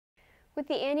With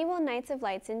the annual Nights of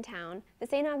Lights in town, the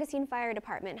St. Augustine Fire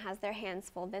Department has their hands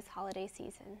full this holiday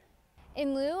season.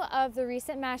 In lieu of the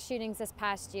recent mass shootings this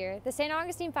past year, the St.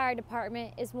 Augustine Fire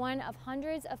Department is one of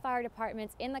hundreds of fire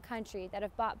departments in the country that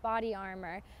have bought body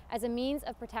armor as a means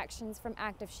of protections from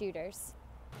active shooters.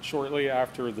 Shortly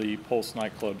after the Pulse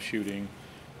nightclub shooting,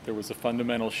 there was a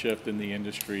fundamental shift in the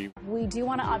industry. We do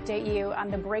want to update you on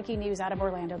the breaking news out of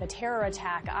Orlando, the terror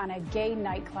attack on a gay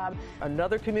nightclub.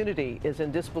 Another community is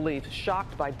in disbelief,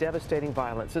 shocked by devastating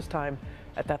violence, this time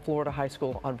at that Florida high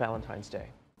school on Valentine's Day.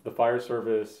 The fire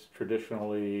service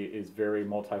traditionally is very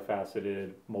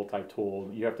multifaceted,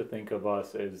 multi-tooled. You have to think of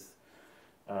us as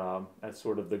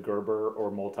sort of the Gerber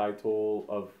or multi-tool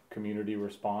of community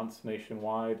response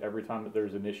nationwide. Every time that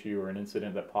there's an issue or an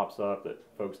incident that pops up that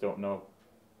folks don't know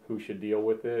who should deal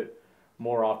with it,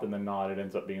 more often than not, it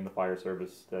ends up being the fire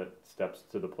service that steps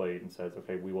to the plate and says,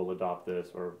 okay, we will adopt this,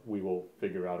 or we will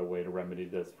figure out a way to remedy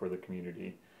this for the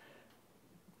community.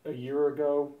 A year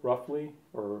ago, roughly,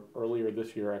 or earlier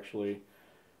this year actually,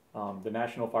 the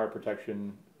National Fire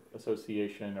Protection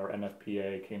Association, or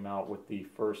NFPA, came out with the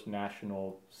first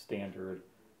national standard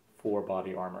for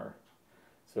body armor.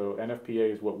 So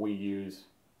NFPA is what we use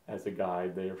as a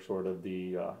guide. They are sort of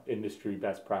the industry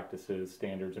best practices,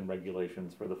 standards, and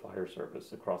regulations for the fire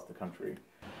service across the country.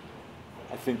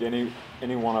 I think any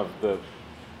one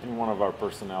of our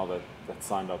personnel that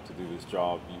signed up to do this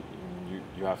job,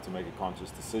 you have to make a conscious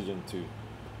decision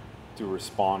to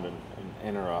respond and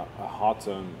enter a hot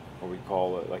zone, what we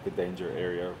call it, like a danger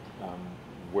area,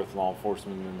 with law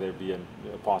enforcement, and there be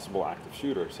a possible active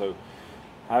shooter. So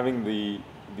having the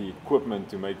equipment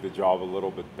to make the job a little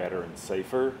bit better and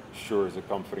safer sure is a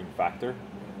comforting factor,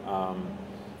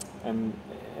 and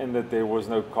that there was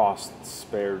no cost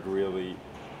spared really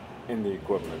in the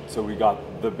equipment. So we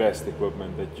got the best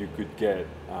equipment that you could get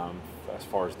as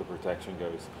far as the protection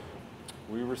goes.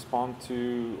 We respond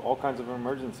to all kinds of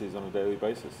emergencies on a daily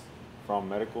basis, from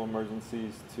medical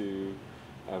emergencies to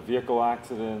vehicle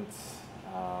accidents.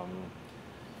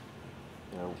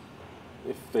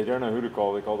 If they don't know who to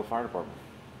call, they call the fire department.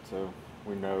 So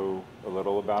we know a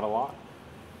little about a lot.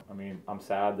 I mean, I'm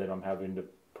sad that I'm having to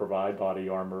provide body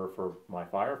armor for my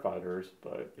firefighters,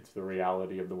 but it's the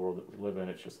reality of the world that we live in.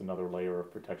 It's just another layer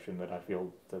of protection that I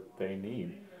feel that they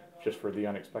need, just for the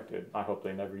unexpected. I hope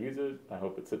they never use it. I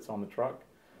hope it sits on the truck,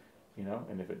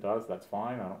 and if it does, that's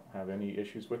fine. I don't have any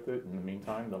issues with it. In the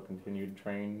meantime, they'll continue to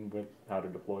train with how to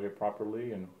deploy it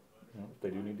properly, and if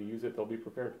they do need to use it, they'll be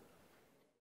prepared.